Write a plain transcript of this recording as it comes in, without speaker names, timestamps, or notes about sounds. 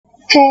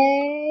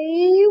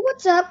Hey,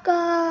 what's up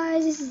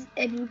guys? This is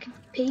Edwin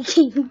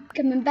Peking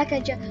coming back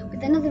at you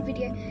with another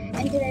video,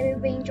 and today we're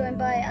being joined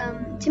by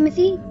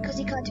Timothy,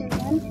 Cosy Cartoon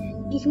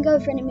 1. You can go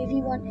friend him if you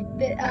want,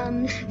 but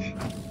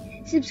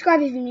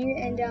subscribe if you're new,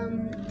 and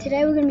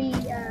today we're going to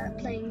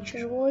be playing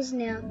Treasure Wars.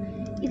 Now,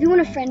 if you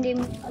want to friend him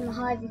on the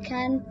Hive, you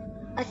can.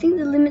 I think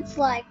the limit's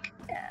like,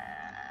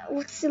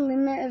 what's the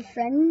limit of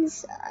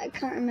friends? I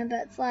can't remember,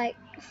 it's like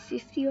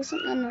 50 or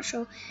something, I'm not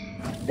sure.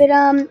 But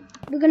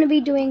we're going to be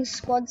doing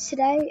squads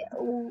today,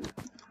 or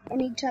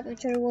any type of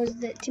Treasure Wars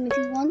that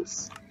Timothy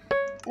wants.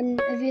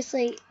 And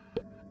obviously,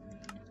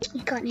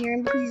 you can't hear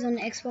him because he's on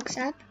the Xbox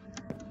app.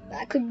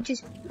 I could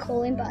just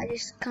call him, but I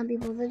just can't be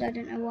bothered, I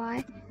don't know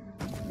why.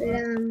 But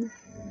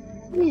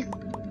yeah.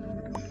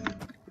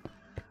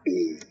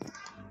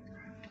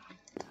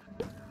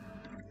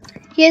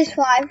 Here's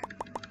 5.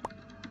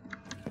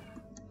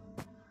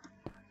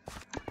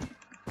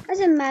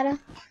 Doesn't matter.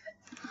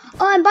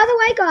 Oh, and by the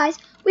way, guys,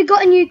 we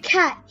got a new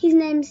cat. His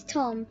name's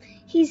Tom.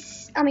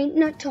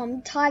 Not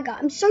Tom, Tiger.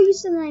 I'm so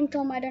used to the name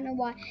Tom, I don't know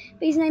why.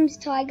 But his name's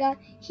Tiger.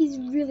 He's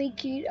really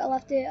cute. I'll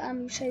have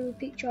to show you a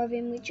picture of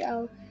him, which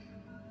I'm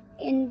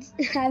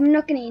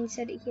not going to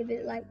insert it here,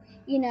 but like,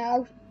 you know,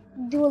 I'll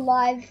do a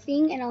live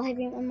thing and I'll have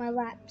him on my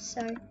lap.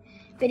 So,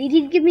 but he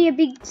did give me a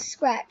big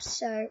scratch,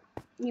 so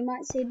you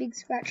might see a big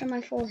scratch on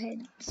my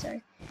forehead. So,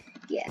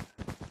 yeah.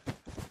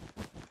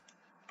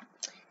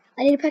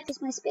 I need to practice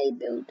my speed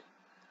build.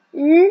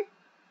 I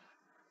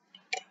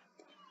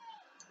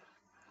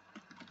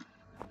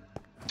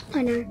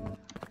know.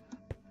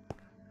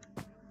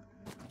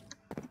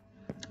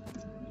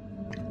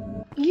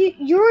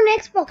 You're on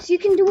Xbox. You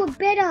can do it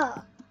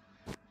better.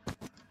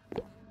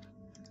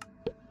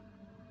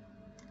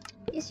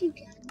 Yes, you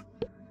can.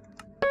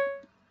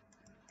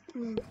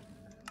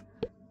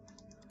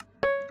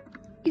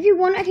 If you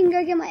want, I can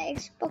go get my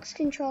Xbox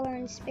controller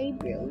and speed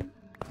build.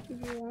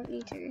 If you want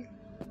me to.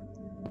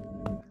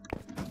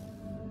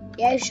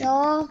 Yeah,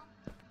 sure.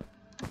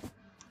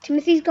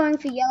 Timothy's going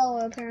for yellow,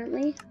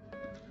 apparently.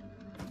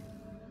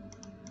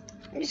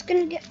 I'm just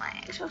gonna get my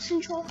Xbox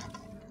controller.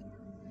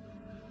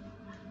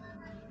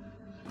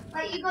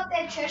 Wait, you got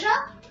their treasure?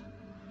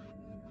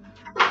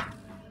 Oh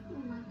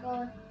my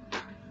god.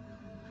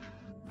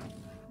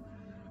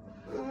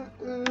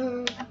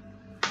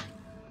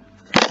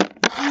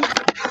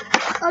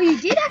 Oh, you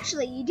did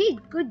actually. You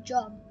did. Good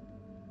job.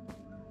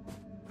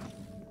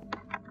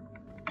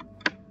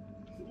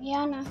 Yeah,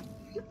 I know.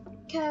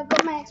 Okay, I've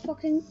got my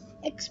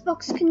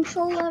Xbox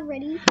controller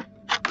ready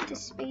to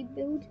speed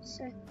build.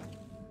 So.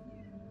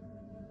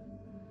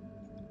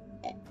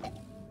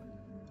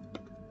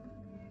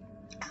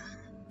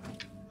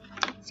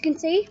 As you can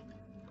see,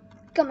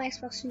 got my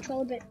Xbox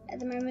controller, but at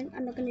the moment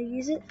I'm not going to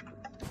use it.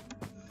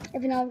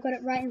 Even though I've got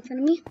it right in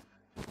front of me,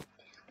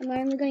 I'm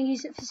only going to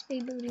use it for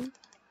speed building.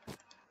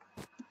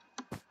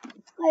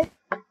 Like,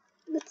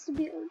 that's the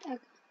build.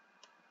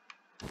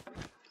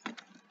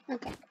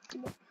 Okay.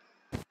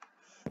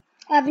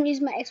 I haven't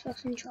used my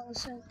Xbox controller,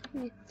 so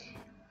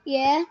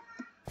yeah.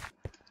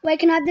 Wait,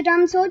 can I have the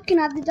diamond sword? Can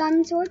I have the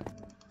diamond sword?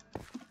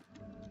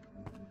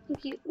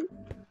 Thank you.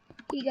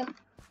 Here you go.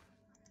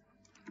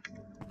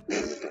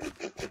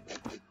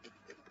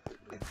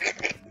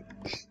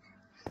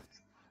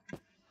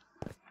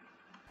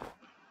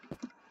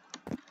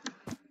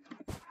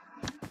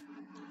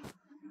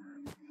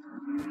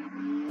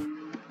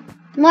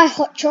 My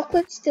hot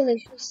chocolate's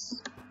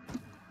delicious.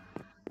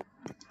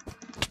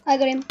 I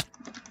got him.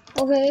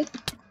 Okay.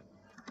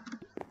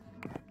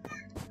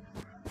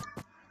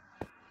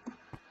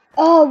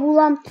 Oh,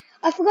 well,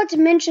 I forgot to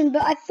mention,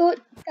 but I thought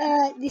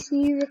this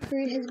new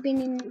recruit has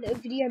been in the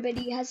video, but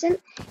he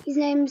hasn't. His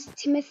name's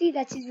Timothy,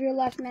 that's his real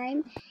life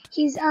name.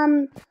 He's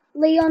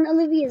Leon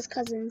Olivia's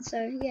cousin, so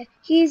yeah.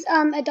 Here's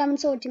a diamond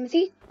sword,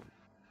 Timothy.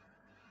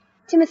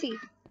 Timothy.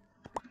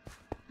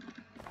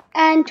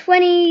 And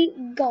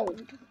 20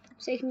 gold,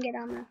 so you can get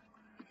armor.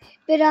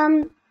 But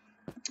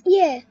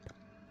yeah.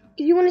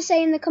 If you want to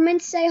say in the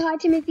comments, say hi,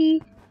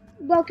 Timothy.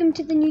 Welcome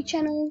to the new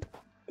channel.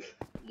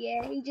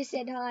 Yeah, he just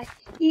said hi.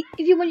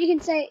 If you want, you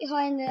can say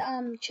hi in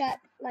the chat,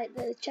 like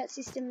the chat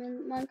system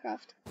in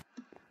Minecraft.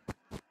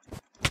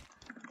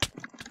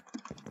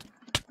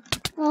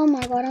 Oh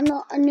my god, I'm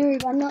not a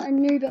noob. I'm not a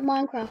noob at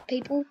Minecraft,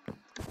 people.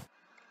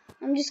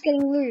 I'm just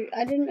getting loot.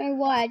 I don't know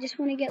why. I just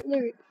want to get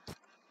loot.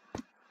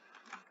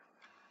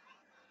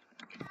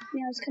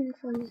 Now it's coming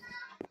for me.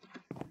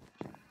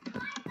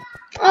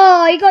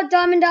 Oh, he got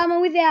diamond armor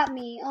without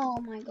me.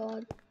 Oh my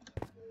god.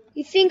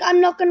 You think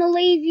I'm not gonna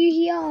leave you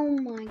here? Oh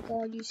my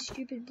god, you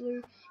stupid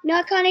blue. Now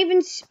I can't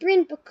even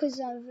sprint because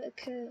of a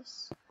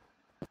curse.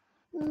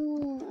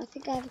 Oh, I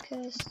think I have a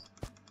curse.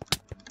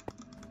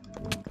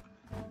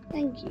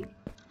 Thank you.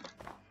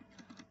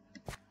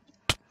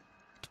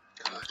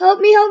 Help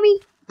me, help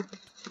me.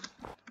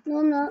 No,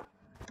 I'm not.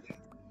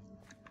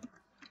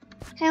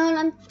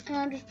 Hang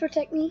on, just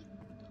protect me.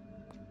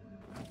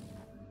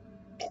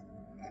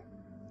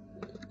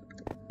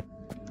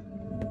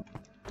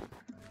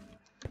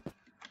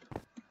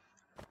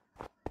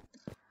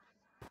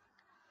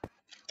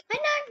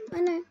 I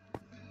know.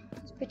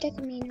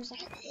 protected me and it was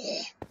like,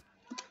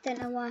 don't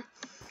know why.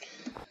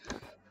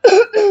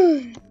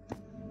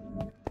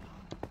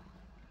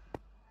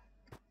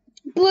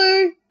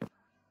 Blue.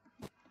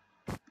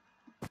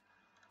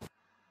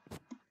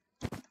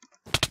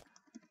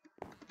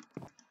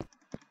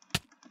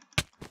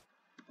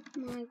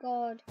 My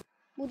God.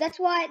 Well, that's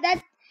why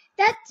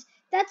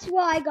that's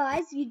why,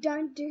 guys, you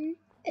don't do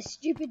a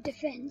stupid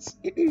defense.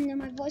 Now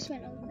my voice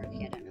went all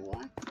croaky. I don't know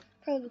why.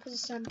 Probably because I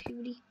started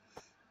puberty.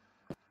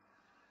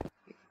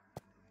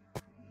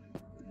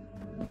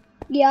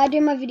 Yeah, I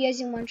do my videos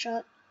in one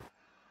shot.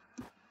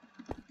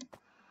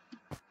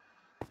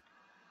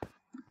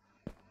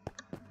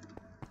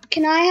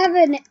 Can I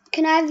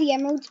have the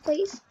emeralds,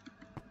 please?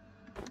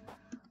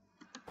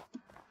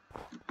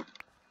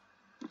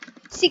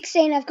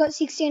 16. I've got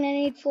 16. I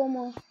need 4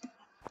 more.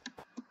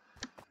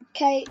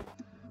 Okay.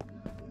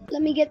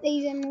 Let me get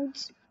these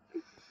emeralds.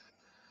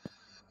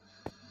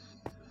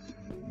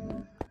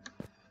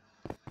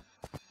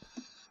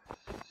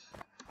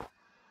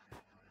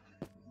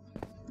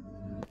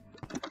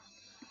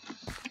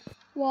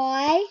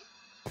 Why?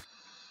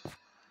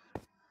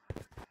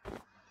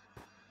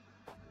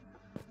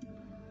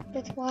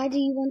 But why do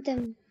you want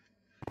them?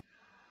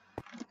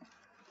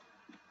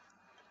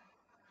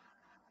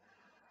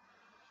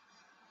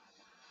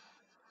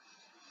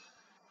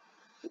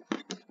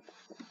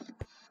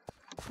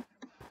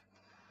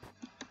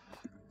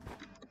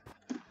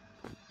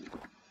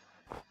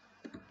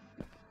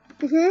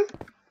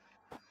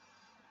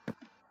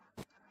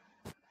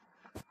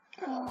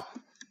 Oh.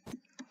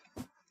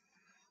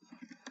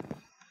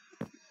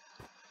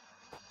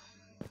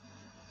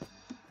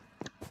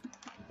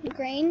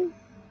 Green.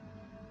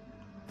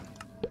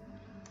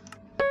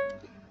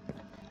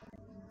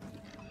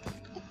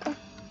 Okay.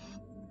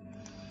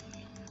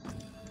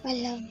 I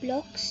love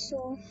blocks,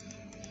 so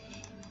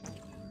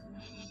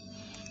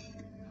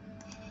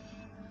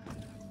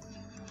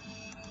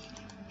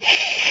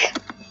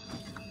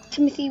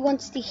Timothy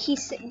wants to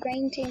hiss at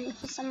green team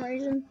for some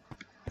reason.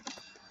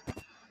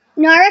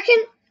 No, I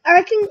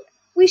reckon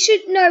we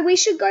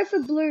should go for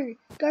blue.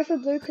 Go for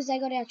blue because they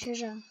got our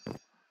treasure.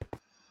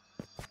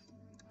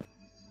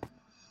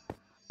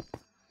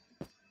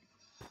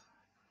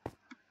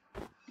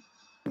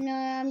 No,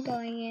 I'm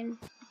going in.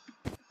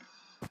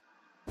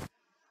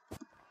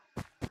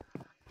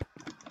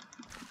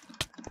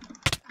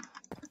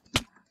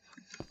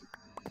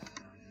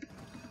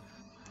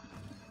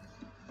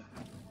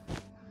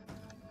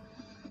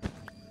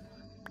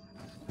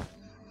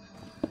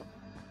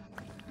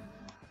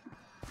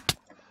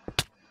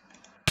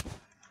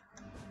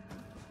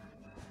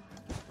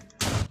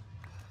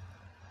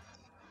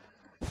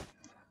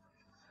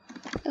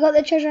 I got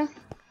the treasure.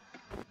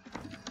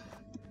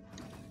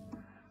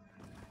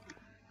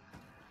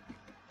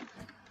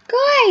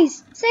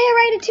 Guys, say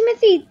hooray to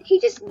Timothy. He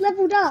just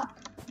leveled up.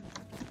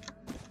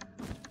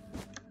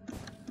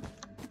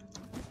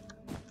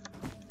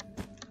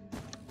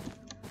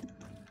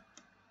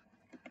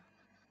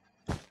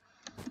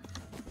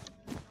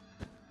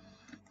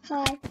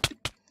 Hi.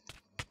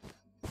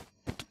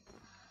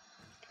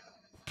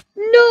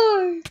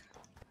 No.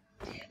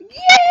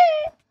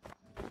 Yeah.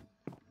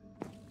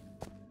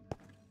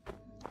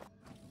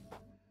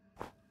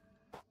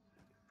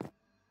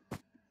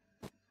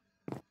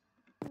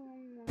 Oh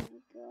my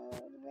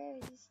God, where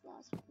is this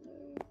last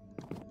blue?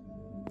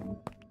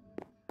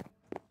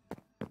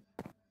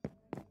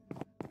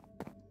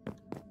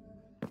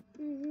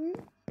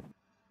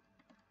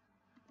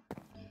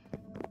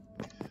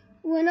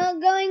 We're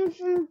not going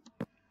from...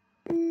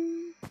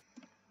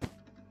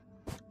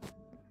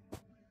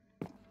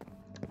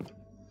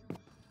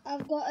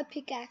 I've got a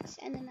pickaxe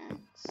and an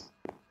axe.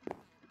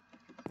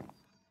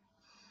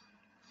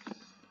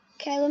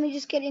 Okay, let me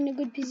just get in a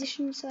good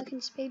position so I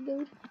can speed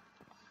build.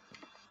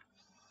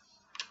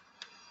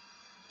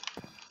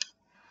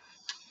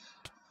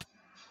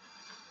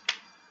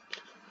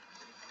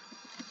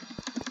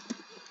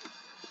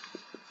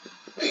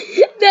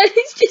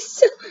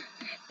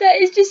 That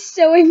is just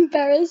so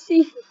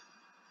embarrassing.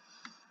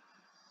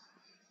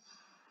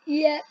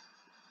 Yep.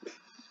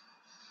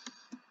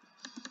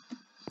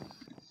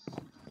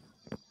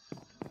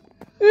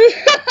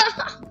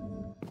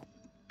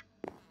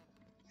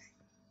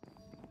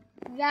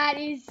 That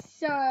is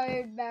so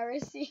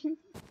embarrassing.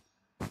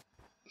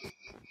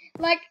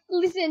 Like,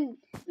 listen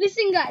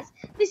guys,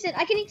 listen,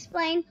 I can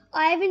explain.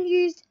 I haven't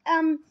used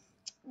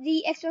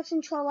the Xbox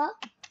controller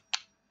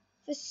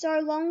for so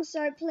long,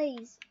 so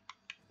please.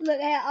 Look,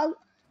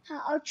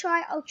 I'll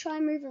try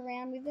and move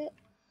around with it.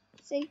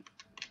 See?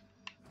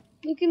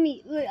 Look at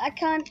me. Look, I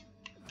can't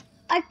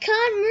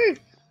move.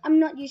 I'm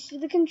not used to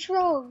the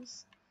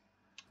controls.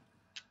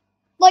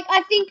 Like,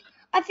 I think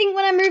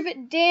when I move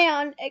it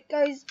down, it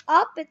goes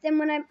up, but then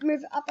when I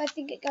move it up, I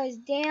think it goes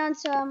down.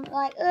 So I'm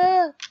like,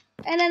 ugh.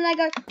 And then I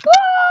go,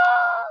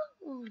 ah!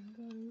 Oh my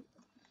God.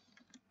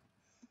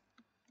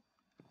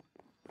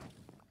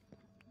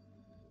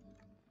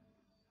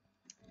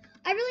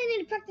 I really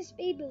need to practice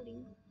speed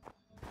building.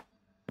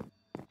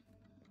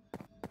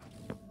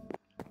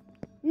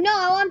 No,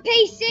 on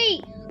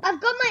PC. I've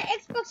got my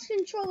Xbox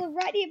controller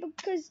right here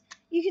because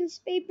you can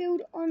speed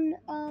build on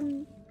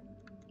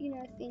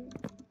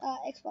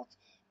Xbox.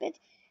 But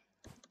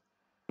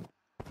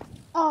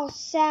oh,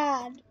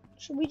 sad.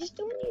 Should we just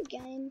do a new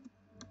game?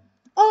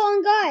 Oh,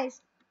 and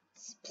guys,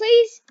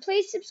 please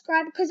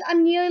subscribe because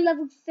I'm nearly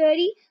level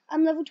 30.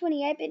 I'm level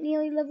 28, but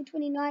nearly level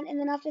 29, and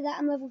then after that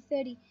I'm level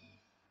 30.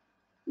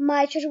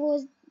 My Treasure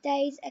Wars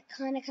days are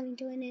kind of coming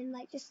to an end,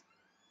 like just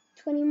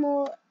 20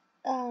 more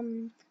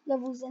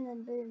levels and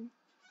then boom.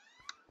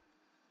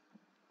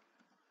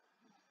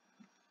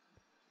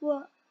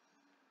 What?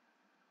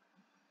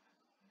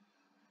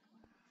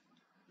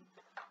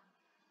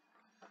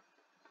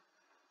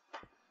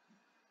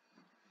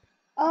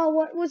 Oh,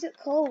 what was it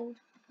called?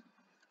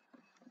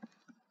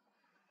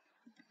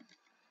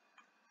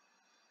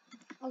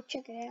 I'll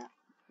check it out.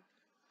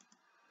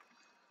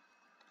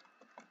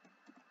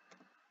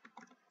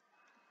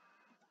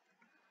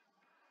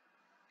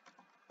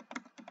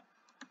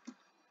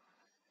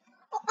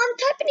 Oh,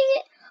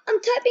 I'm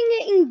typing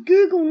it in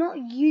Google, not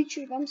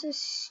YouTube. I'm so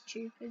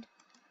stupid.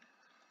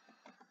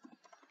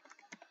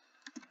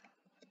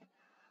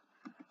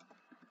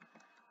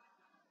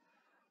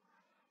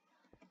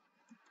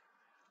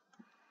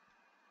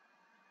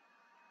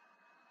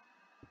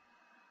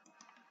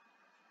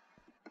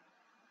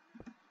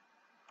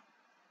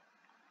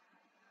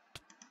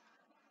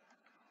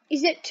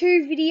 Is it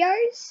 2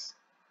 videos?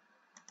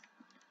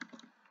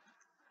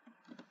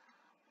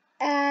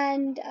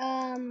 And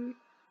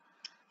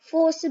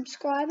 4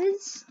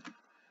 subscribers?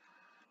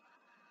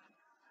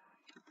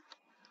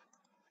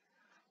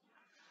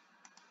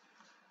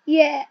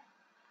 Yeah.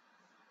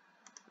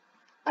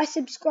 I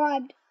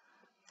subscribed.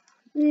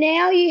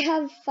 Now you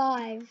have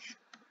 5.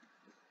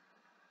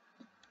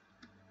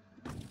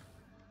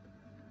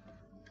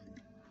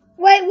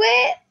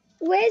 Wait,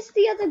 where's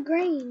the other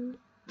green?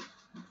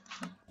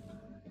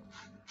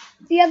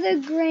 The other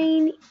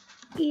green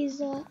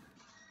is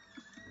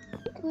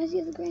where's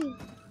the other green?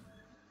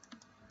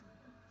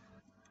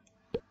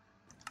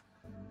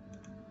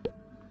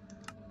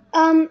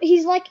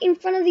 He's like in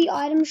front of the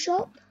item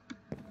shop.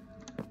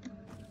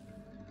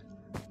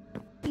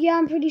 Yeah,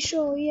 I'm pretty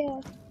sure,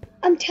 yeah.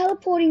 I'm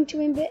teleporting to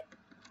him, but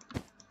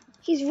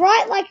he's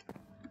right, like,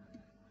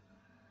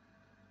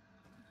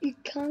 you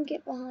can't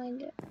get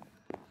behind it.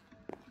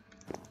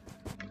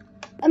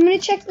 I'm gonna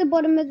check the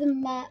bottom of the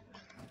map.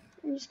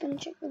 I'm just gonna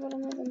check the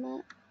bottom of the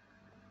map.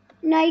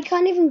 No, you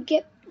can't even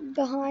get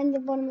behind the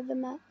bottom of the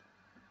map.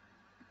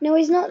 No,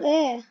 he's not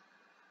there.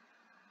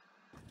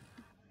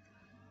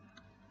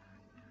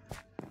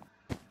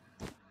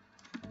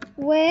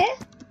 Where?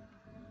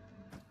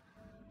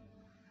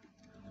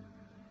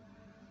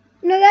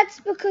 No, that's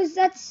because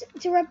that's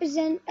to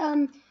represent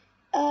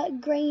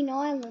Green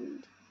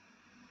Island.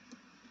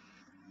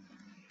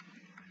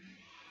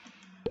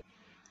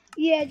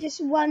 Yeah,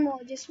 just one more.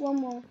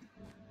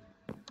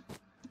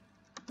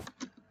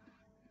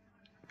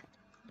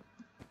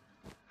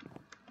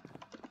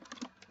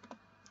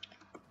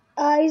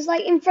 He's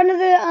like in front of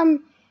the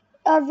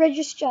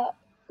register,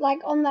 like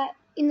on that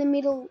in the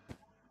middle.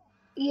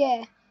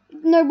 Yeah.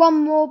 No,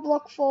 one more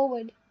block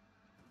forward.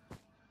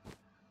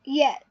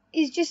 Yeah,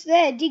 he's just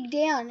there. Dig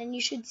down and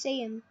you should see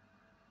him.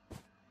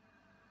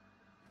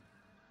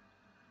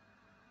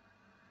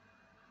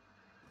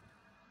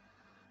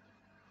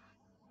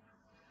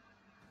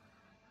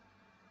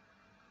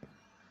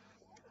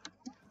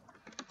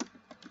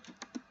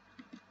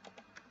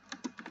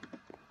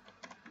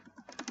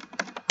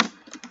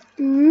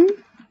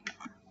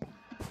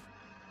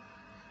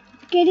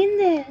 Get in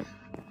there.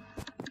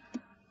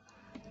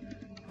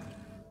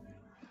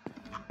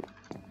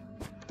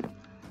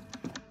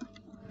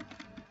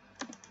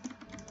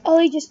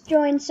 Ollie just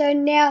joined, so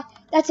now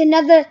that's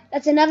another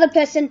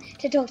person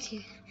to talk to.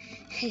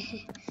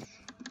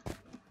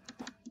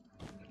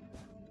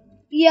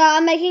 Yeah,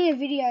 I'm making a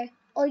video.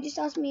 Ollie just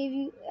asked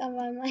me if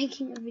I'm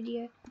making a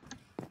video.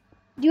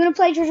 Do you want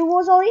to play Treasure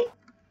Wars, Ollie?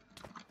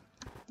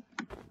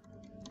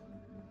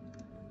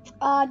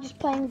 Just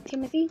playing with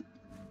Timothy.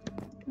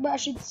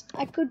 But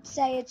I could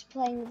say it's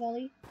playing with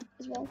Ollie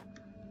as well.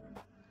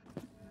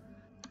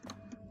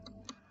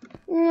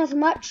 Not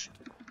much.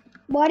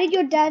 Why did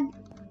your dad...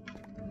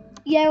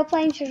 Yeah, we're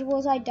playing Treasure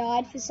Wars. I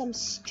died for some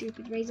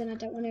stupid reason. I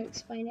don't want to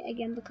explain it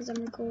again because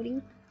I'm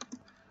recording.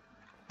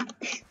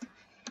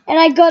 And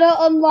I got it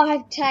on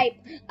live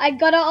tape.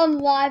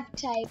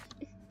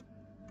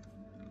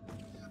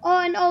 Oh,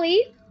 and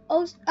Ollie,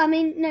 also,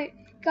 no,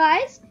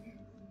 guys,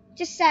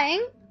 just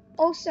saying,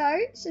 also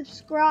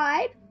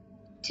subscribe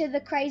to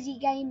the Crazy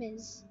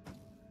Gamers.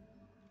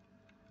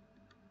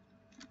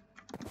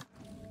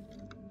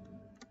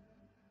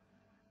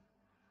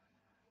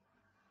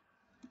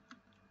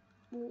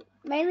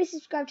 Mainly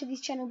subscribe to this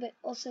channel, but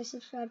also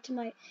subscribe to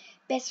my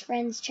best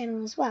friend's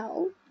channel as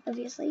well,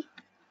 obviously,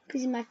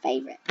 because he's my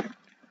favorite.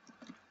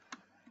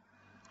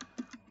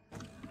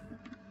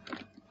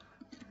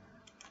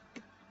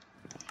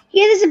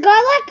 Yeah, there's a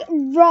guy like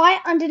right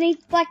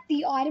underneath like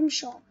the item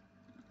shop.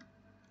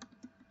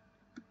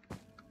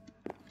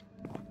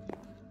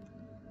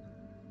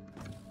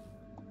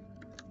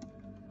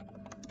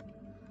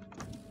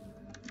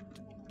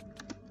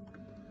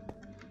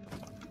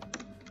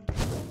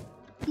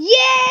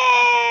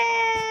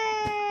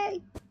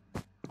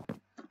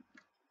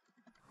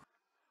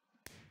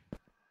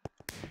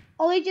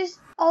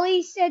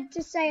 Ollie said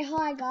to say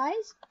hi,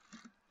 guys.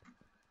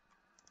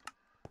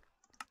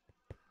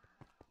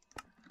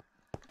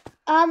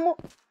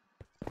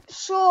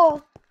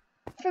 Sure.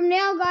 From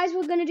now, guys,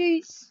 we're gonna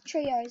do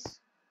trios.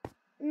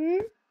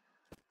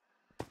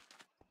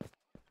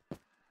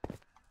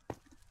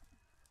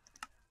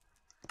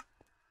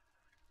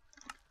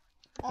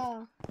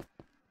 Oh.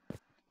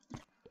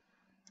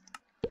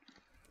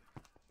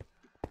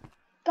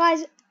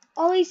 Guys,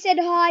 Ollie said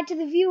hi to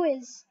the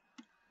viewers.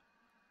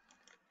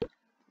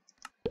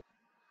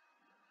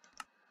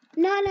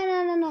 No.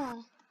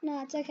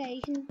 No, it's okay.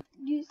 You can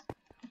use...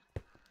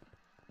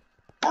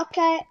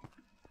 Okay.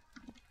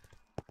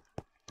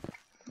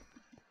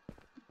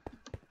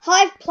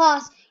 Hive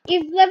Plus.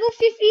 If level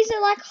 50s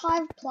are like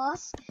Hive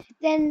Plus,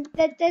 then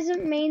that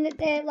doesn't mean that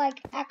they're like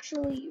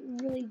actually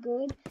really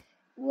good.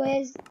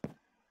 Whereas...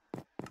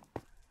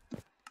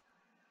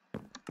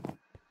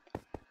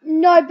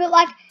 No, but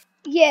like...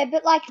 Yeah,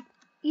 but like...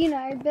 You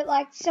know, but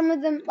like some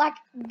of them, like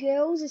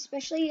girls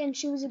especially, and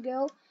she was a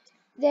girl,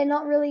 they're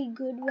not really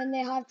good when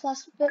they're Hive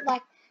Plus, but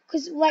like,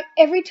 because like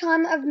every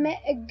time I've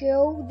met a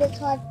girl that's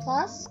Hive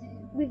Plus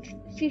with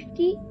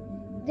 50,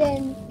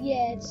 then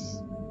yeah,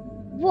 it's...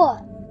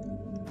 What?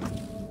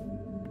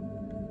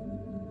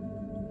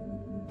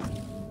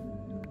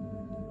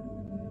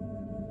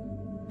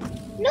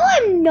 No,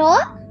 I'm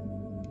not!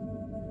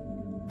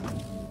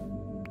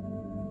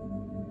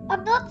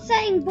 I'm not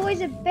saying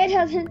boys are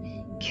better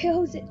than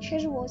girls at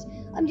Treasure Wars.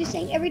 I'm just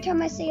saying every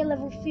time I see a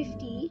level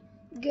 50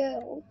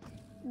 girl,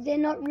 they're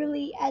not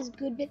really as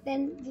good, but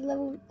then the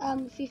level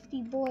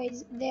 50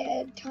 boys,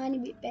 they're a tiny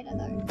bit better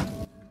though.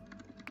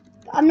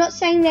 I'm not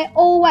saying they're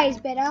always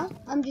better,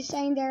 I'm just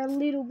saying they're a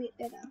little bit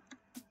better.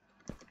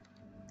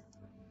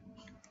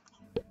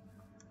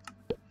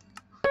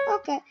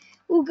 Okay,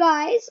 well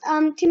guys,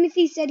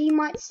 Timothy said he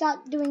might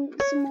start doing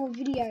some more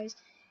videos.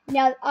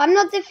 Now, I'm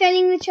not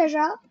defending the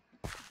treasure.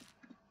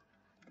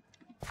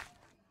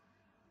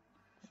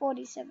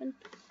 47.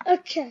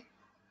 Okay.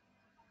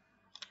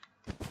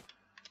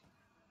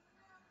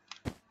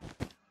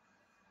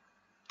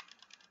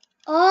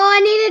 Oh, I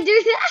need to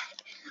do that.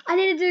 I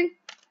need to do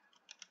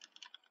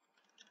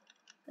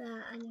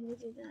that. I need to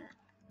do that.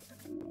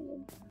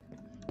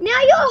 Now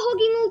you're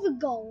hogging all the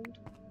gold.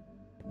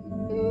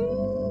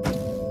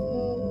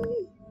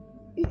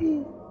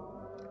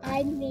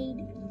 I need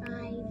 5.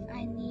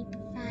 I need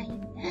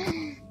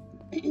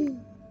 5.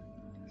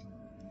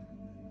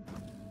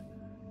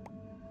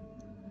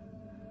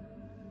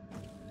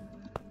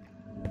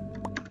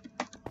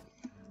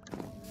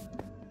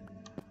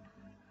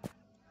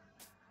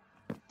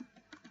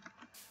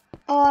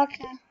 Oh,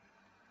 okay.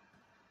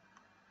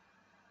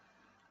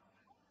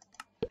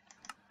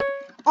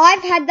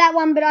 I've had that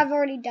one, but I've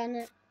already done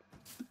it.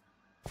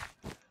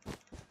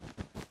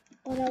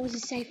 Oh, that was a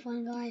safe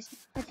one, guys.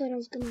 I thought I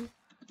was gonna...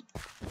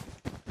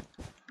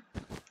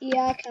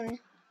 Yeah, okay.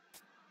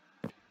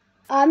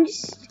 I'm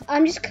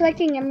just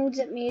collecting emeralds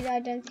at mid. I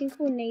don't think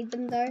we'll need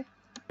them though.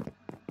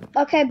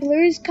 Okay,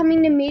 blue's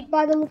coming to mid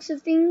by the looks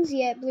of things.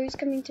 Yeah, blue's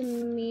coming to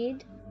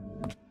mid.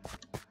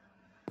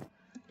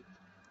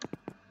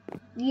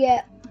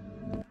 Yeah.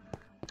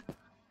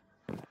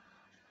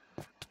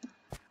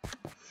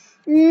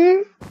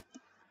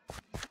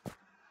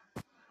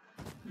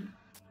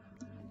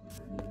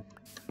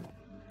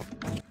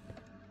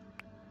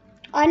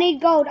 I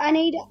need gold. I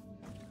need...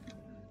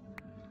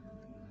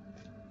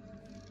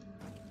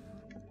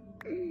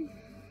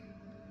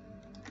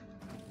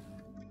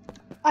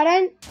 I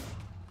don't...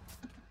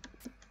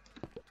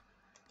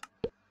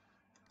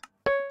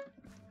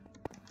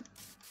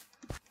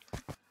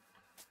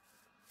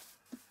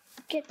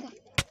 Get the...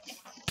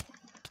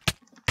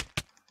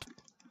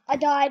 I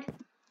died.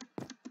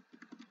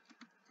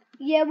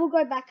 Yeah, we'll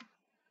go back.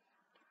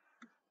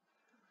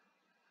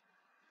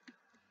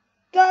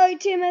 Go,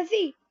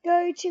 Timothy.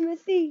 Go,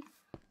 Timothy.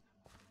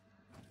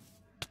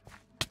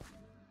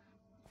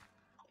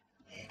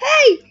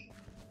 Hey!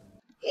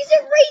 He's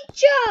a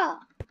reacher!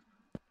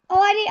 Oh,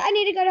 I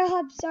need to go to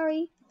hub,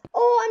 sorry.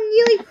 Oh, I'm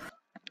nearly...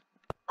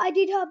 I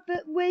did hub,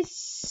 but we're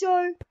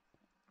so...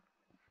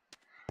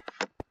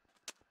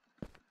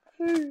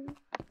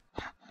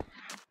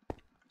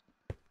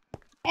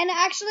 And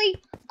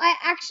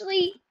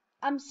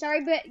I'm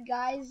sorry, but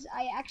guys,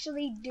 I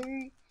actually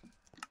do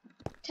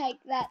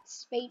take that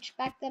speech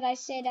back that I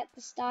said at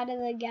the start of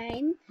the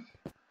game.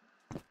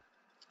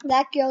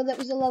 That girl that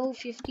was a level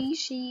 50,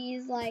 she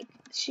was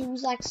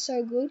like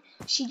so good.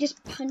 She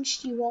just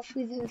punched you off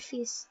with her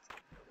fist.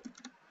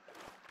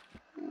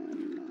 Oh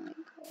my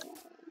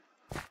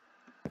god.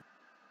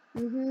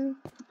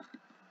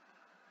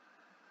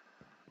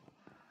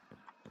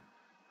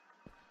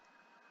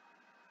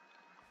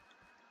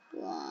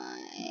 Why?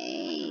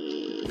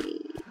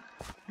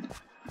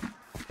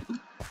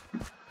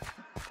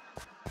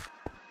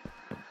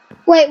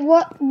 Wait,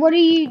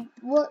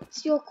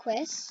 what's your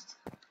quest?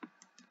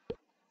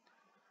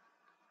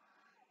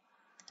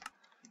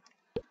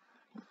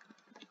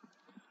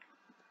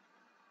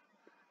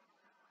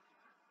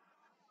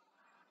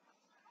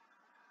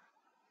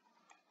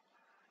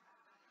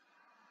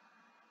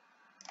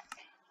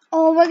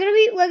 Oh, we're gonna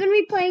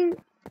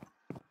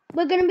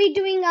be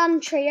doing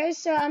trios,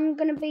 so I'm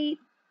gonna be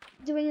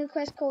doing a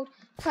quest called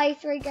play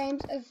 3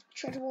 games of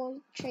Treasure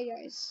World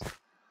Trios.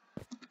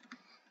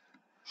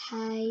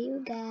 Hi you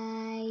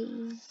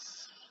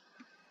guys.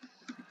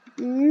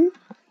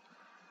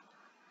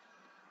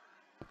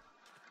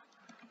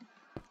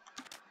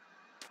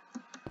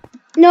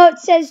 No, it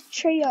says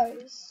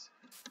trios.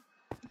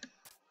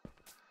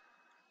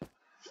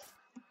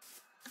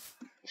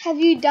 Have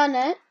you done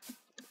it?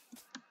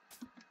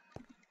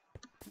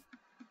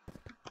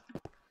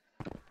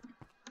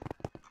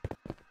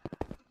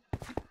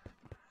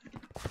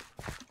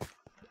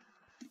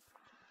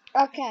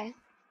 Okay.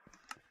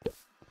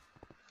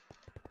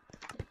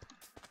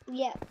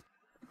 Yeah.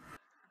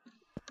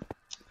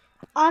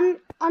 I'm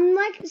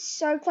like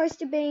so close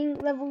to being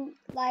level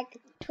like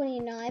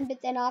 29,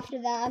 but then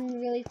after that I'm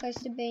really close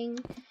to being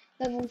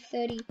level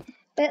 30.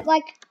 But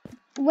like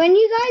when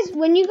you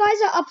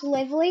guys are up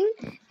leveling,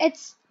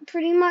 it's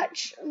pretty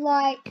much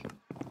like,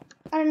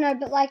 I don't know,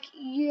 but like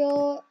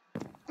you're,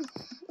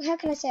 how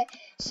can I say it?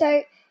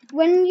 So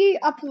when you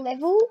up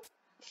level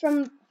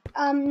from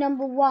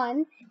number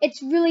 1,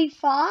 it's really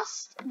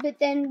fast, but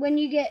then when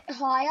you get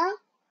higher,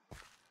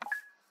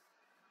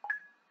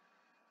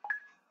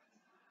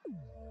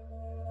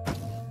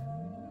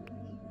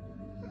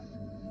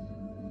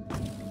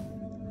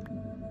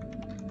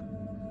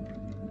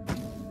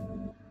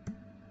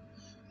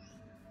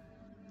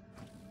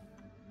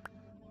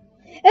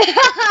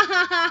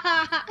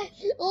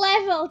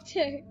 level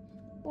 2.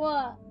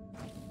 What?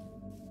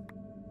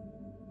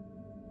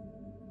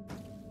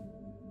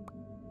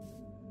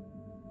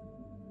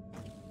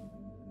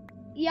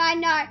 Yeah, I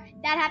know.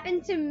 That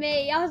happened to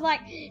me. I was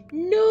like,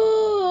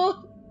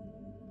 no.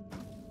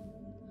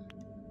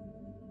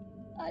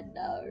 I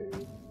know.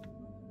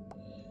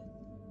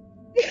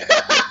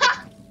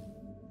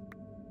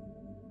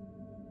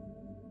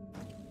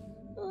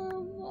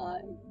 Oh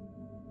my.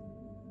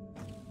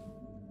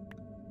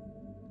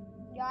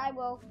 Yeah, I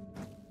will.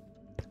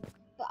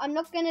 But I'm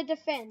not gonna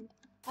defend.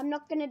 I'm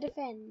not gonna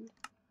defend.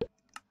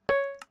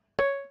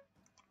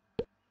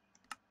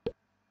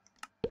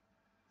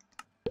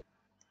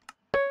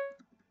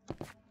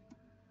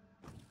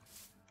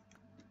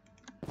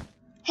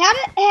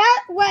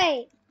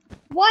 Wait.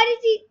 Why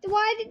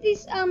did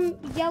this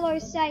yellow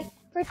say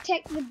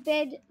protect the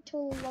bed,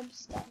 tall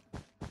lobster?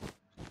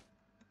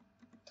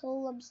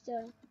 Tall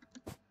lobster.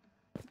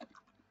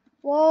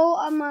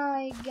 Whoa,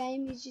 my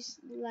game is just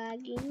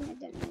lagging. I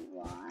don't know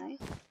why.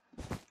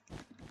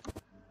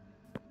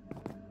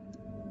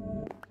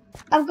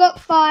 I've got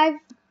 5.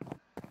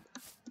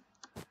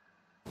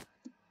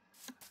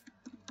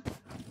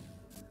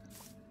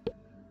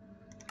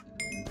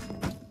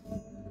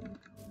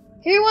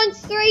 Who wants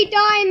 3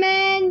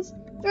 diamonds?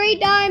 3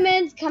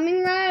 diamonds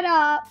coming right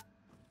up.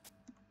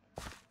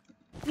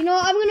 You know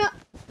what? I'm gonna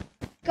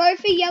go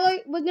for yellow.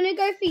 We're gonna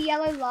go for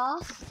yellow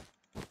last.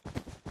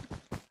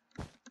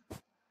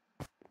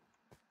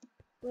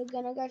 We're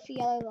gonna go for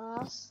yellow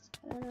last.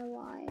 I don't know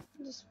why.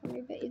 I'm just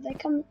wondering, but if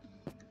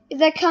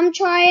they come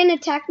try and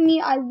attack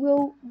me, I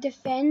will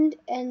defend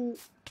and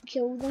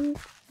kill them.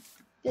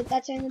 But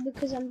that's only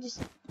because I'm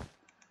just,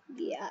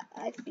 yeah,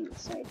 I think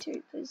so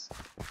too. Because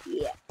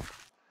yeah.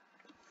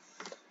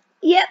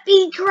 Yep,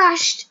 he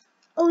crashed.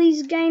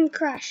 Ollie's game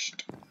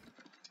crashed.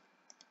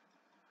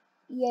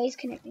 Yeah, he's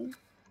connecting.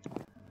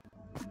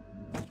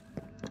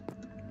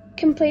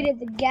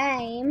 Completed the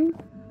game.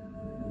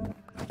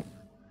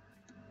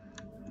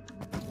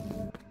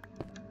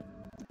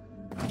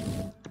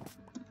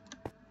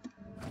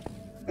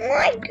 Oh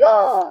my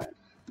god.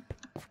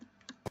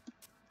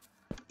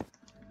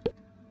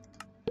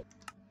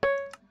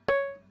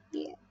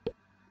 Yeah.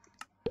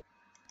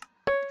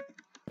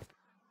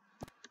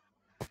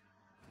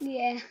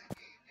 Yeah.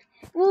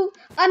 Well,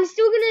 I'm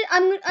still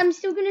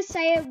gonna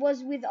say it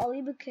was with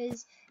Ollie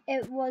because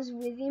it was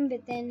with him,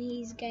 but then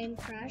his game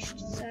crashed,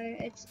 so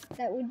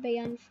that would be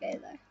unfair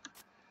though.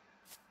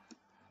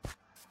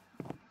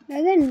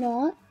 No, they're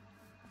not.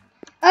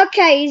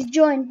 Okay, he's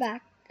joined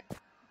back.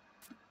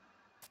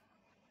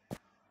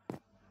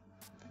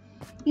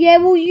 Yeah,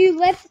 well, you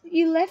left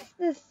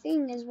the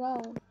thing as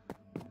well.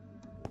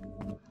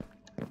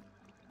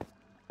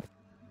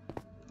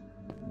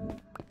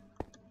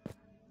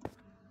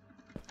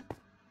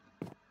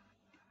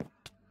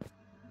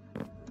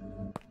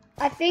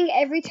 I think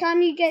every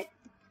time you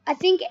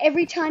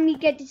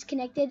get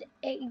disconnected,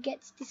 it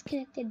gets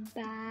disconnected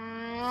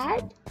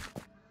bad.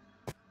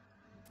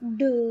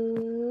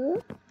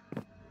 Duh.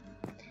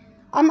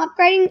 I'm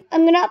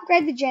gonna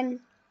upgrade the gem.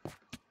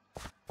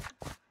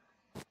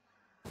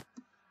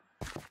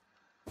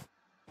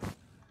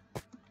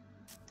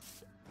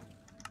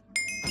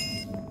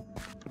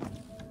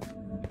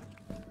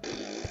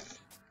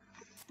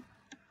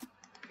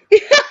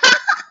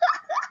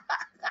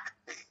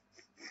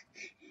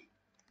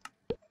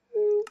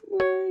 Oh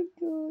my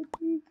god,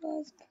 you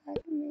guys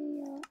crack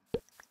me up.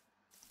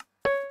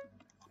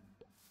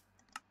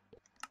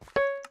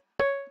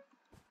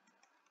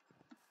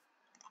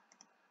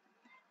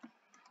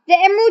 The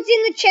emerald's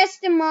in the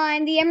chest of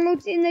mine. The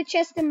emerald's in the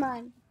chest of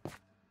mine.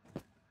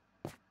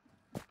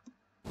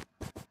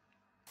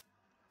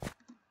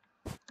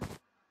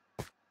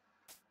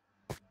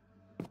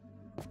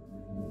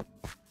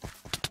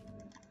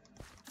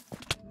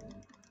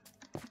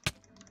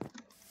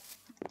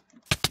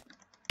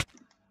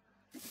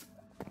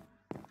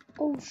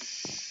 Oh,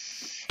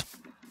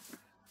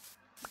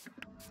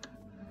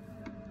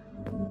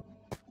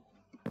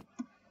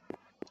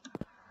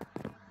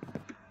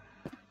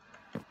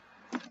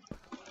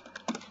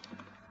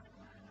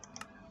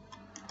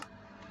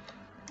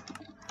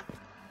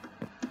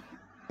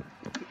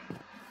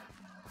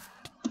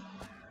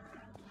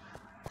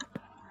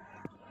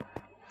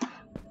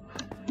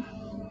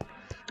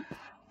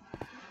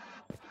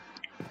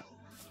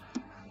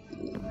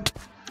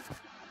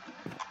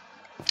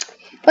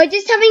 we're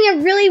just having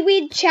a really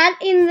weird chat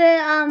in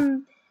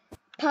the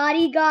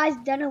party, guys.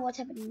 Don't know what's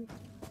happening.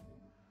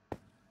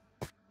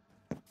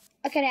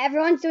 Okay, now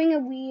everyone's doing a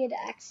weird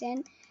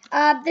accent.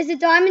 There's a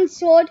diamond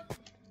sword.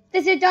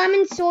 There's a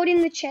diamond sword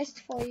in the chest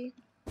for you.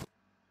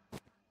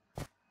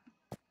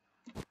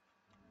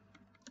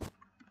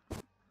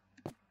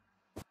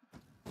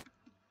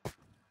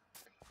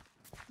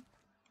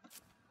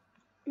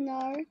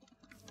 No.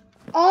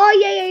 Oh,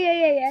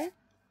 yeah.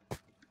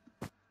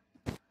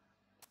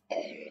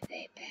 Oh,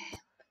 they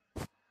back.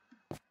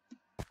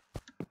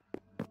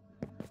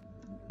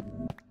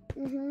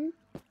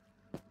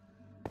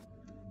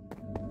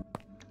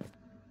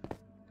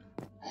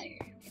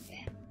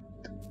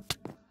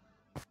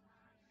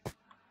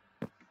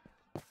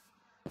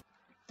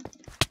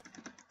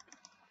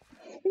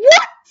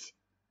 What?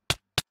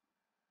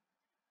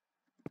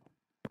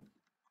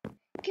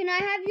 Can I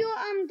have your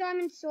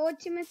diamond sword,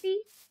 Timothy?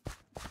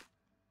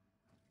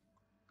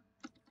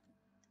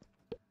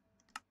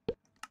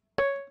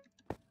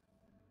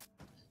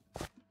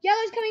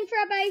 Yellow's coming for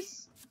our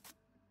base.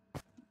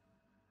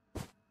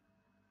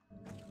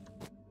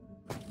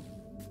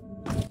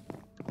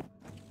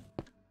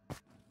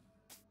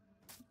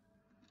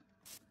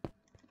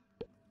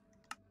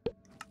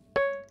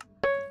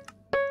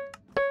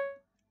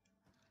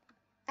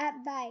 At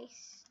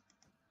base.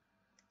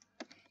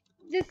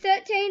 The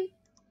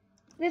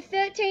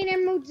 13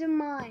 emeralds are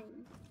mine.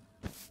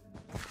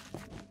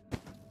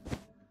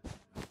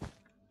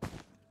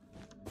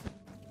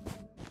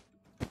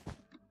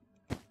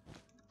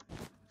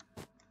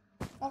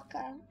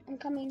 Okay, I'm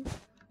coming.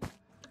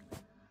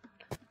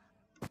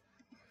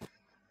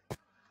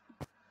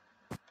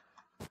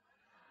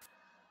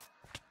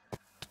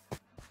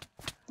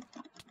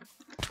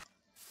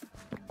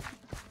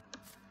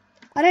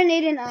 I don't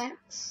need an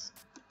axe.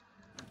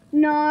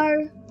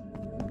 No.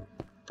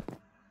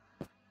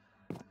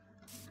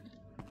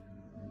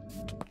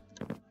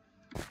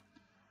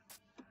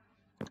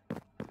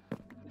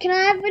 Can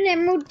I have an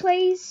emerald,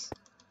 please?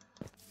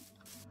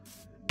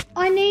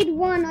 I need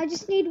one. I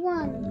just need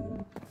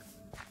one.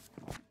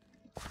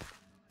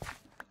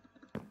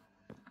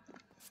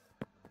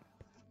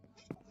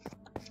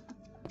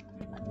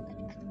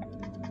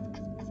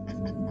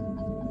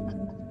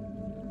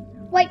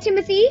 Wait,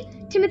 Timothy,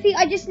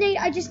 I just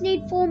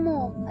need 4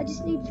 more. I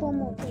just need 4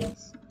 more,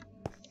 please.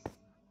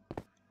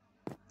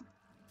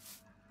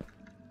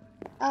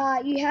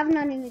 You have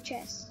none in the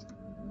chest.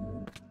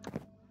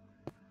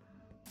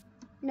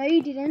 No,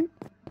 you didn't.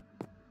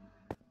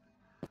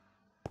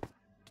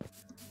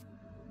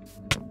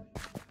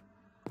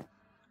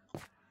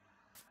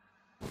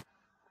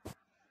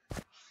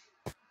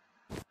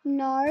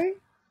 No.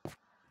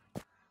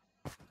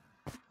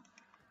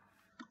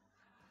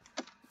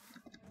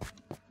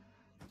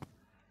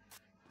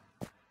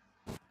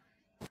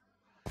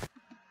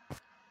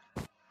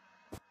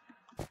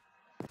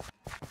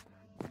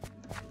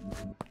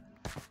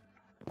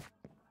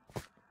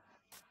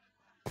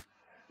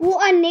 Well,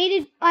 I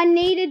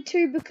needed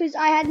to because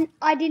I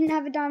didn't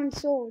have a diamond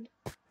sword.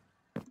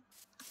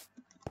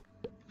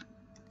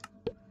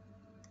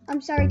 I'm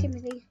sorry,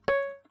 Timothy.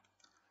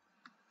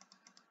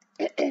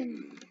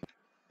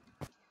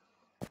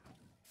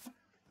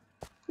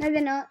 No,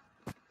 they're not.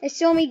 They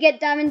saw me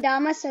get diamond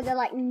armor, so they're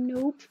like,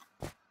 nope.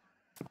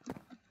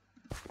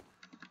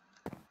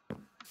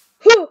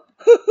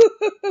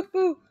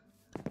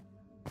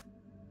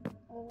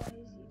 Always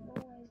do.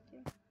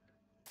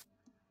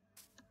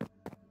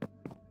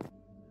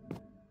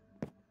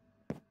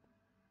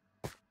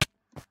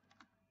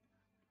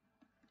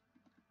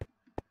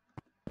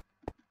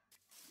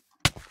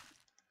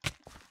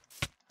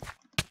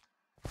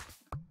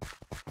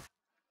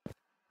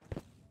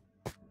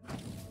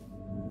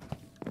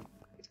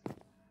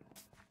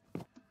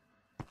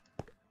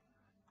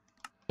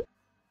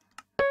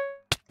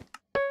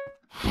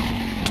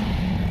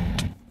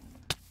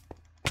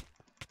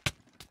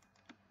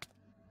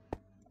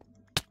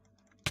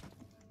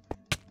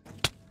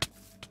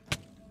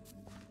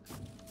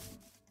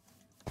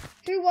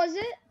 Who was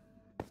it?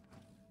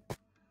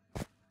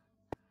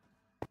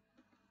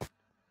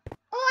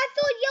 Oh, I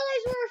thought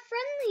yellows were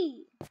friendly.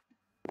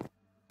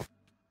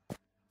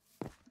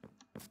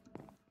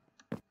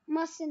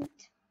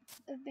 Mustn't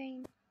have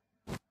been.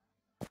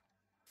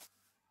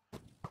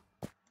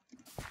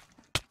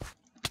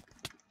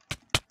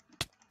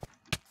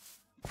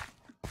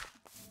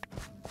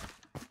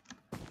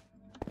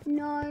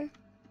 No.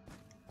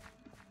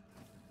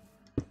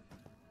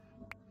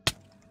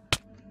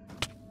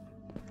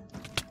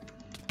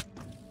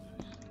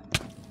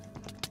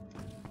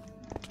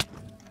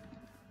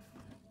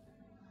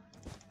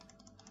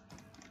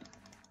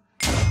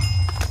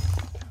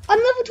 I'm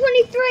level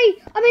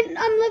 23.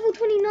 I'm level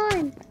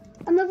 29.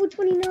 I'm level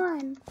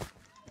 29.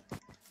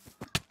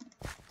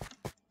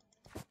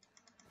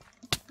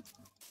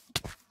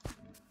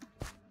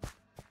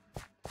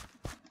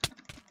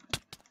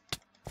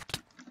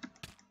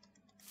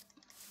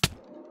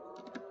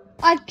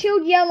 I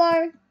killed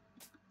yellow.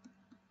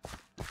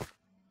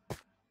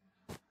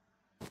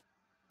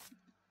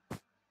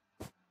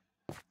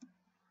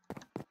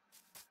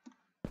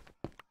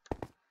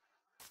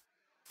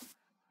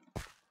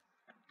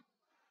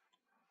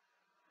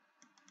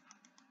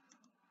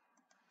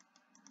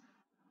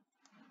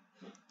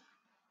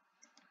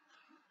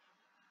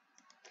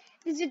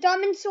 There's a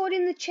diamond sword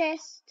in the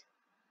chest.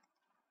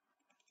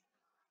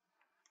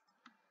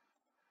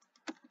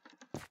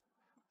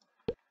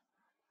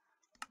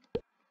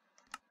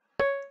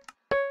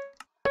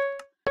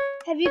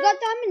 Have you got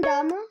diamond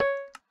armor?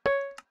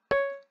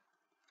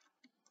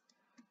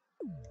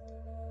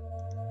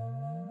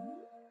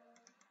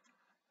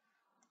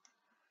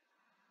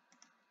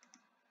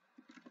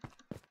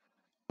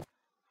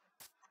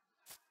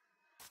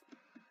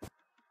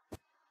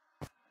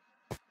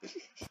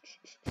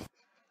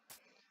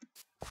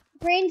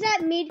 Brain's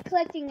at mid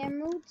collecting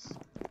emeralds.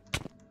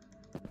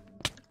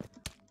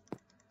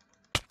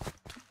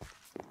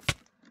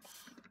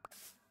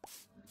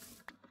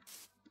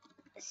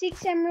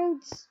 Six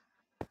emeralds.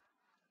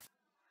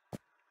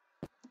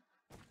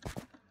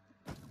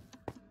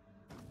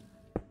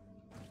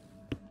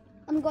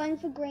 I'm going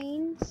for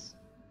greens.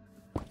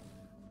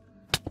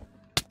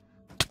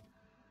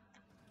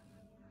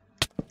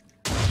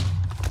 I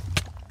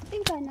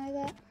think I know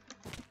that.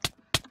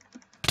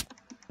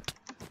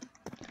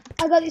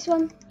 I got this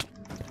one.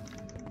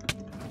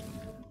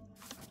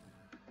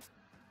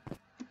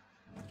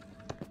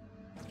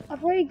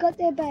 I've already got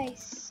their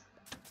base.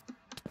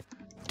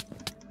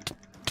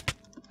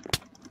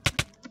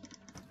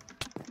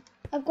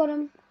 I've got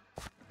them.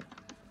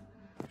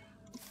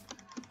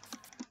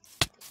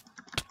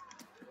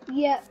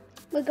 Yeah,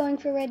 we're going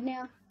for red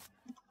now.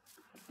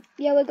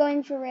 Yeah, we're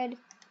going for red.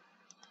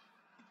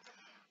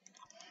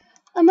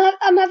 I'm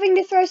having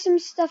to throw some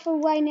stuff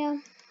away now.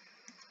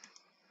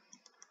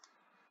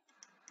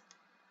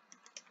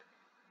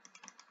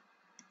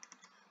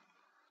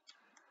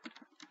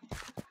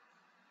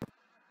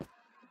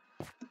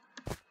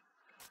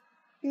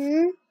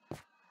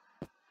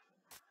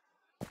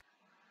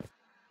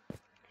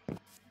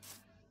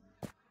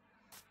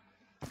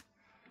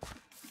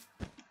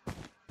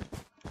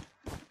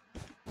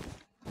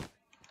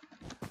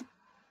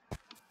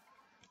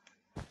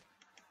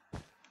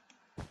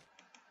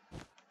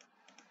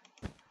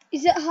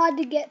 Is it hard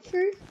to get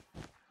through?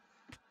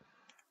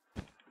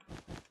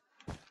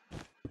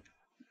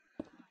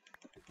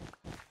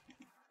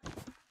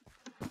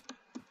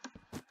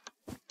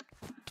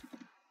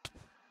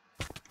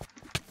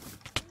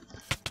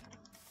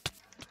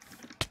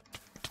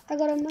 I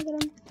got him.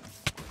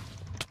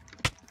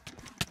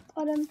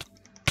 Got him.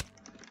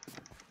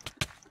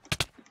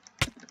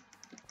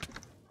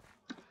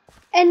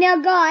 And now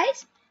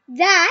guys,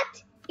 that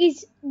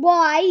is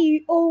why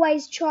you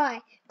always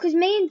try. Because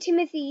me and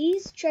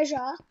Timothy's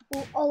treasure,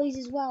 or Ollie's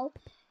as well,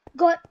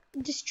 got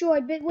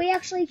destroyed, but we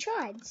actually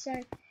tried. So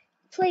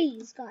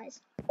please guys,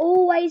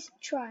 always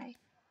try.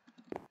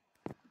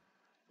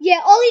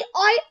 Yeah,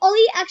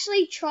 Ollie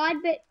actually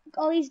tried, but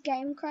Ollie's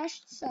game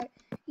crashed, so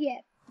yeah.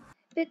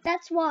 But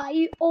that's why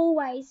you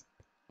always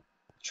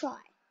try.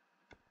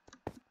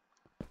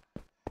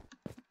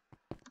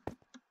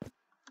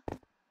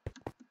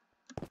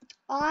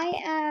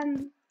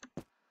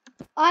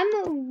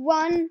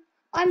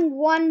 I'm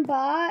one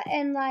bar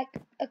and like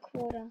a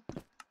quarter.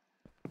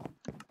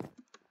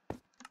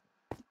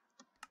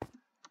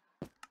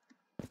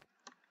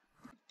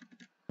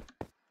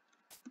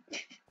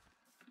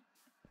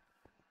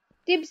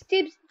 Dibs,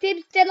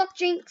 deadlock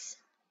jinx.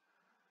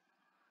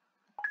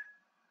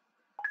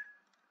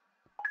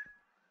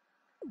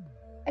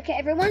 Okay,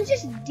 everyone's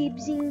just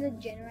dibsing the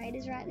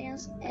generators right now,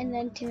 and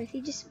then Timothy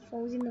just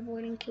falls in the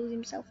void and kills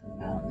himself.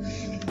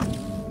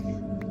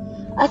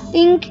 I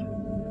think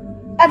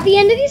at the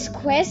end of this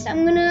quest,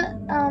 I'm gonna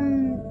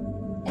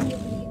end the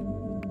video.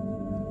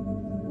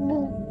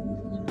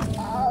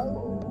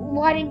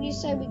 Why didn't you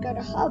say we go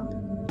to hub?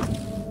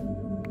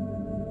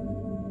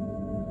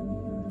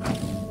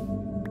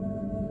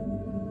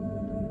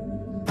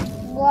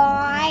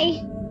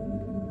 Why?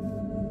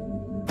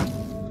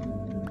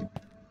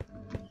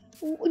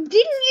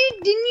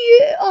 Didn't you?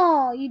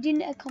 Oh, you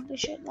didn't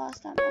accomplish it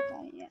last time.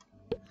 Okay, yeah.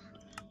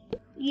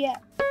 Yeah.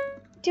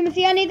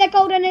 Timothy, I need that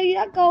gold.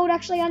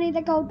 Actually, I need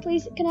that gold.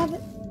 Please, can I have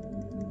it?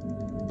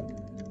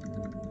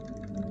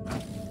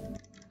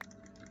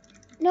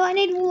 No, I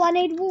need wool. I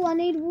need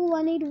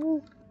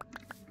wool.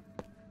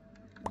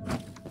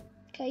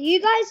 Okay, you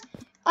guys,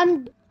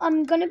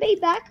 I'm gonna be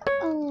back.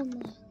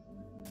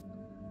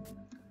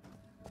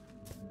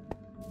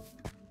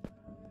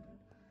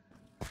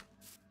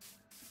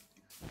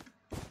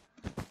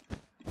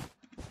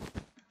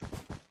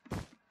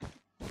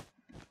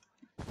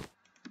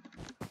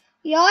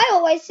 Yeah, I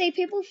always see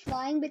people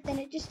flying, but then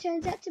it just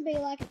turns out to be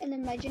like an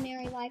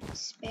imaginary like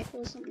speck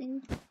or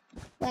something.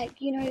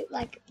 Like, you know,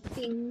 like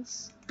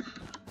things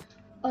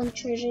on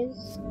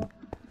treasures.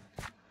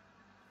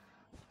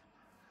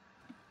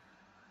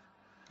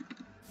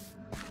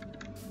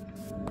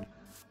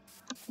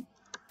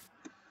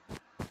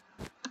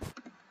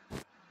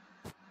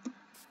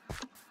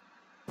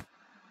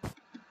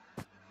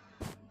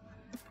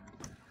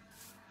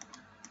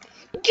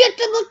 Get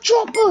to the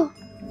chopper!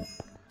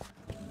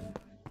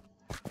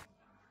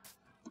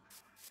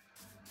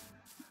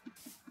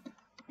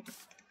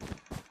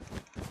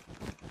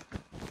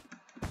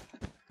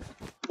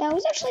 That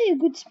was actually a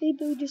good speed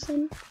build just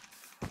then.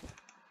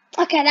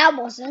 Okay, that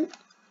wasn't.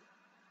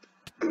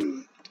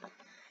 I'm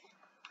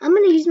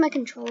gonna use my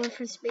controller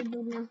for speed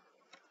build now.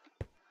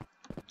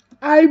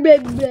 I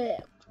know.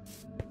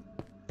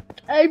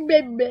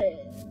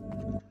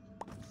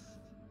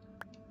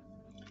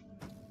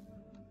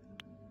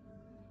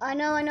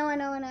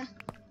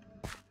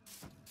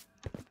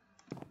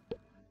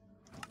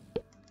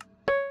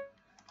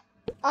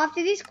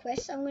 After this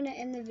quest, I'm gonna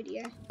end the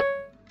video.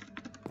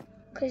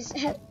 Because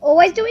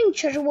always doing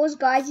treasure wars,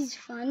 guys, is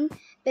fun.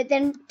 But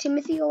then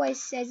Timothy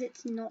always says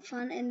it's not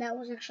fun, and that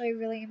was actually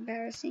really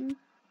embarrassing.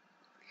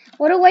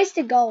 What a waste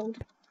of gold.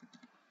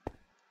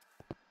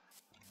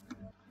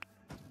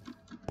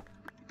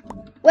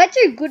 We're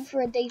too good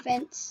for a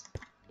defense.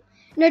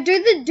 No, do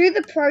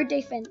the pro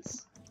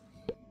defense.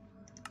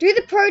 Do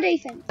the pro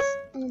defense.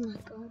 Oh my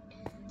god.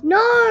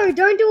 No,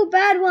 don't do a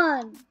bad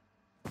one.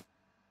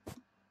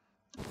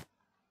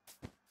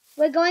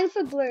 We're going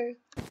for blue.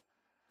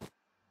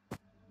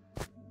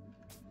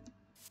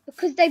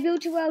 Because they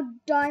built to our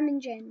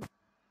diamond gen.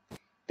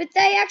 But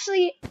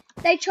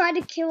they tried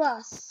to kill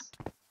us.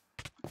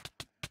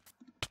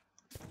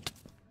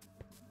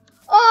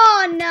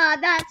 Oh, nah,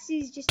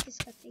 is just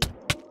disgusting.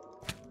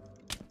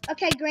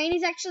 Okay, green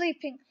is actually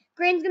pink.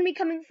 Green's gonna be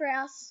coming for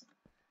us.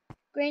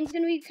 Green's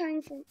gonna be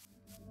coming for...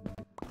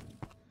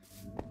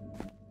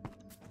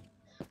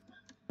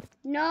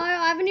 No,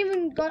 I haven't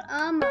even got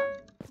armor.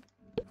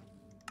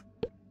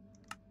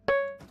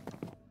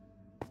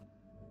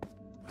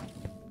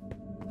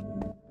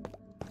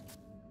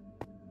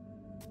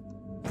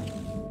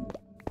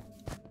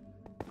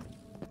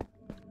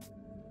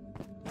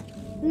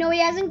 No, he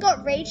hasn't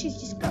got reach, he's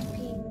just got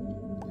ping.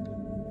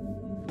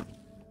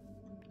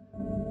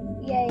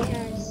 Yeah, he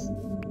has.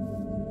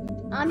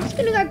 I'm just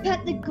gonna go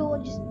pet the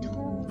gorgeous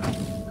Tom.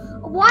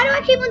 Why do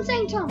I keep on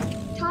saying Tom?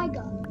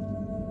 Tiger.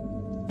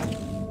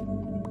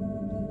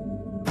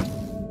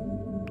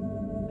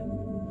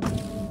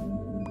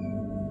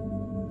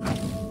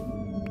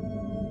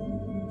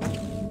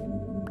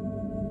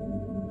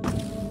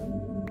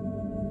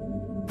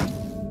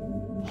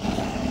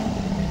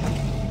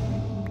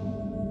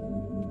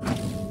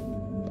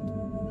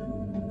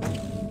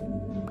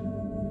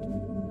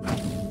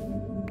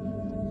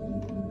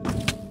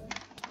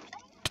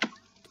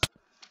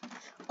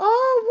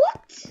 Oh,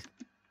 what?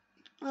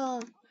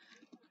 Oh.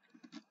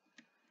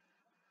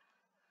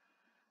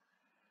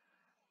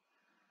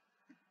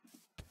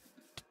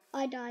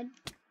 I died.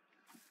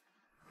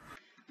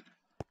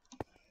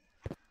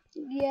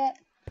 Yeah.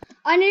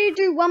 I need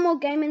to do one more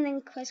game and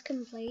then quest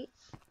complete.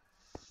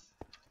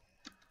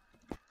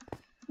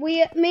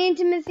 Me and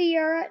Timothy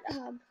are at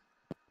hub.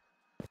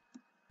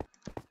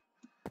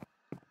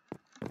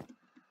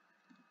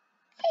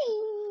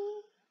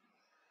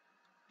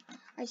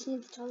 I just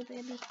need the toilet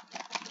paper.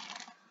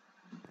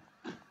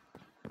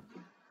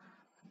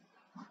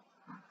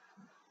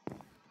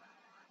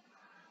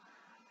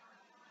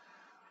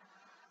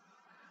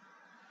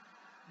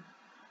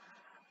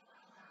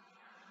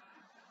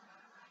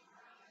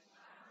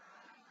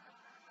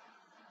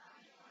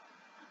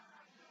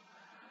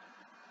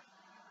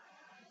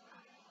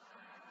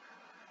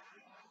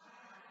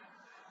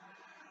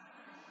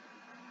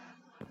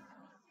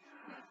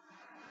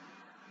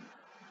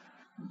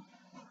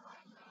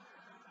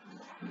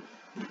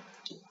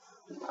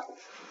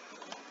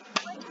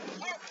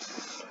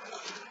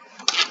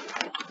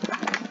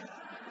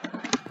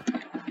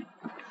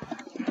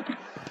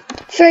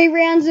 Three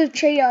rounds of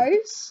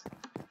trios.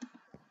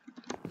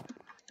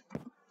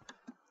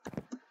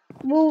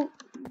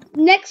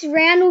 Next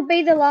round will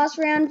be the last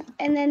round,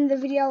 and then the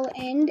video will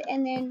end,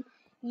 and then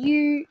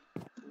you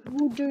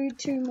will do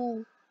 2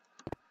 more.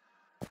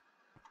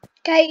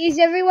 Okay, is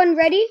everyone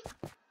ready?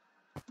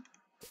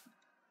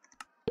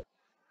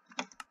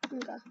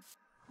 Okay.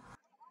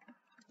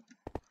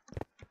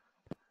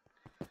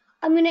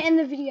 I'm gonna end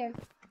the video.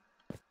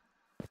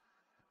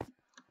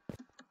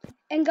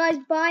 And guys,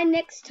 by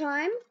next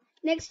time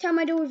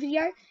I do a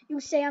video,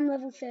 you'll say I'm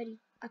level 30.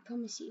 I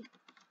promise you.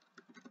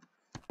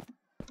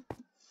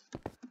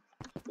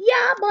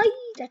 Yeah, boy.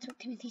 That's what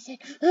Timothy said.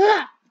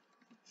 Ugh.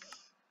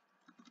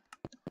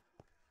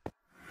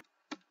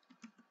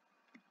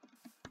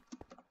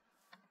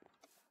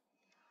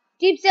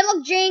 Deep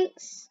Zillock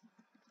Jinx.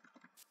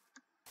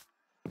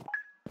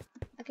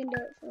 I can do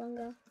it for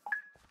longer.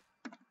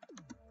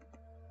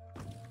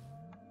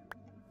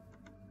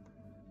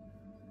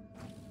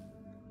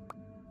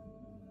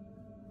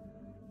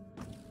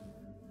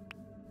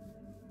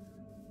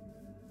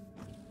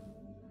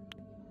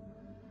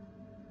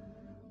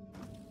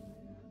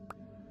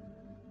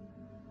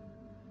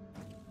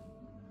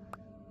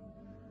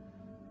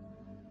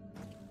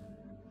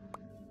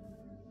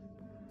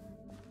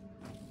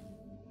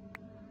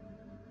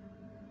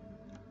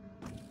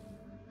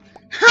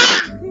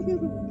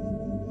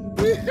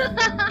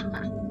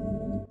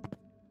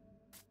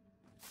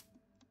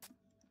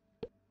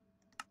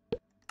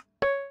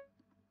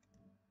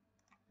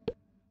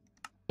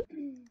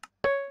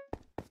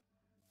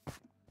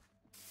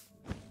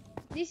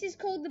 This is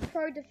called the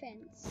pro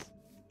defense.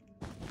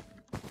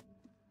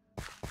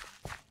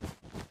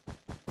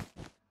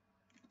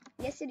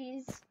 Yes, it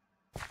is.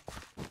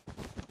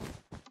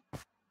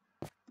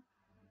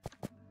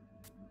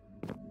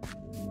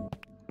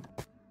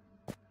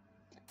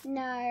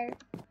 No.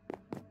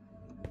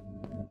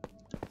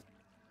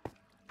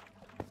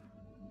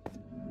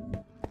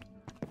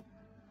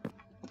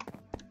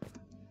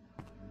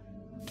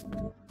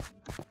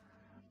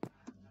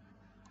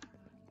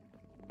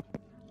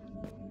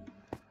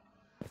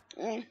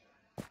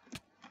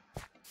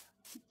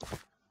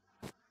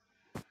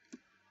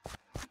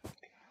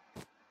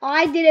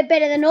 I did it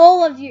better than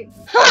all of you.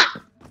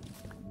 Ha!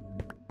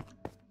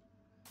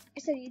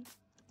 Yes, I did.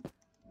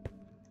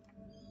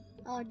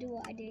 I'll do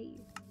what I dare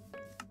you.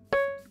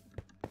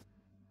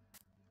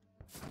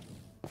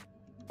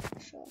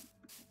 Sure.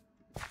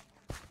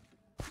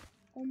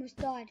 Almost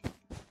died.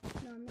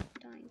 No, I'm not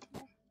dying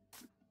today.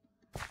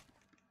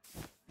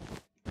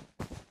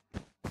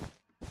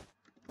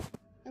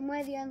 And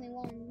we're the only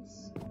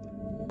ones.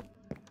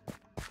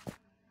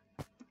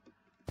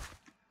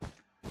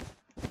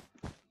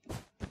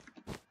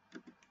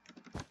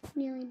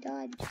 Nearly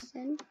died just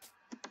then.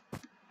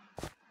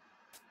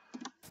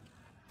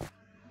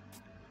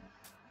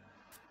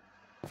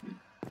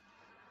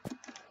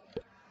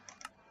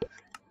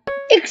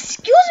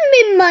 Excuse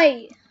me,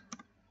 mate.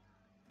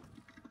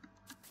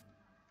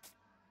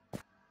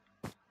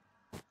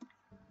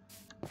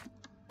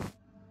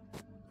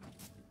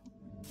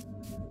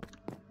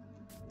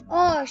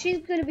 Oh, she's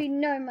gonna be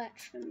no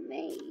match for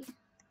me.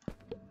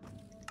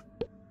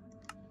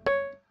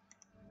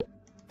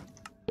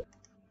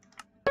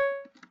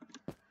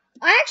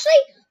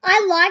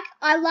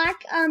 I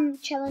like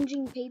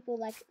challenging people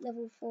like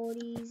level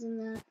 40s and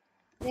that.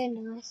 They're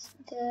nice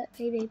to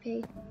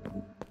PvP.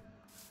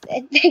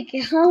 They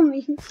harm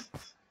me.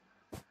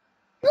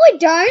 No, I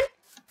don't.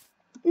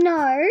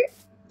 No.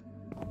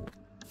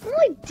 No,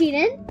 I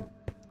didn't.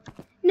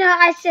 No,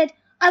 I said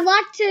I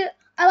like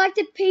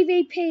to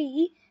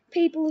PvP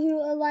people who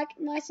are like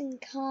nice and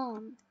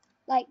calm.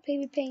 Like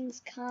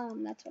PvPing's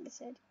calm, that's what I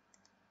said.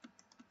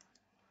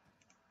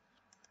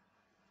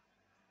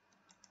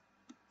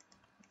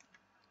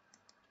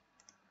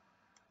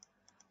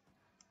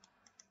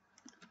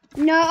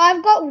 No,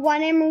 I've got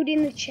 1 emerald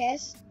in the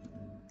chest.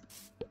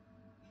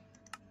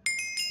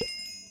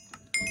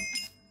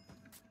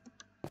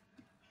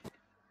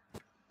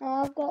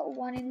 Oh, I've got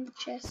 1 in the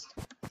chest.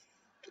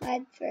 I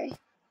had 3.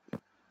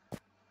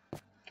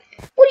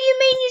 What do you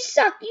mean you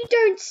suck? You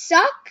don't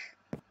suck.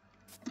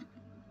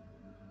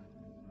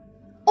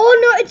 Oh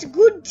no, it's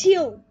Good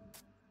Till.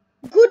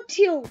 Good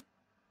Till.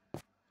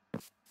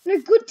 No,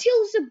 Good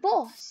Till's a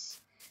boss.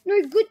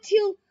 No, Good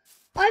Till,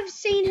 I've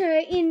seen her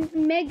in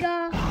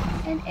Mega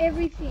and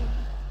everything.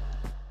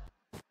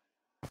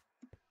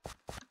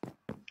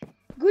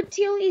 Good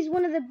Till is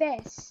one of the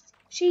best.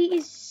 She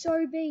is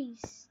so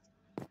beast.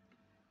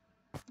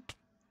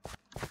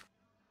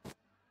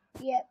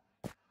 Yep.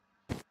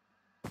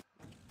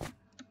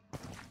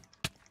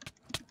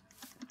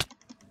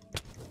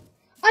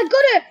 I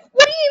got her.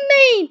 What do you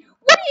mean?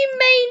 What do you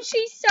mean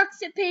she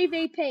sucks at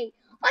PvP?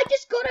 I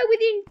just got her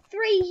within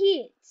 3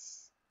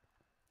 hits.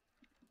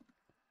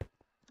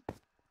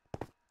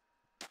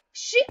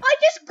 I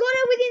just got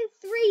her within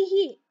 3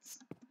 hits.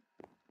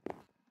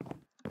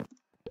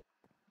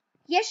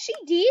 Yes, she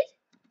did.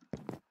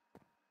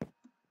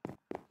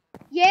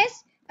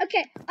 Yes.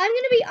 Okay. I'm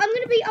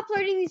gonna be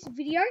uploading this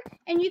video,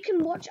 and you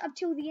can watch up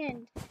till the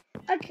end.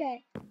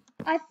 Okay.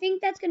 I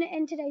think that's gonna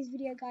end today's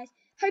video, guys.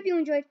 Hope you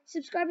enjoyed.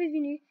 Subscribe if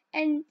you're new,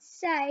 and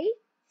say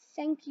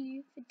thank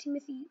you for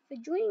Timothy for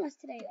joining us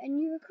today, a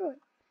new recruit.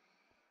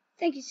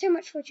 Thank you so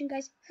much for watching,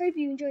 guys. Hope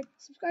you enjoyed.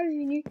 Subscribe if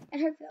you're new,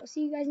 and hope that I'll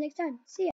see you guys next time. See ya.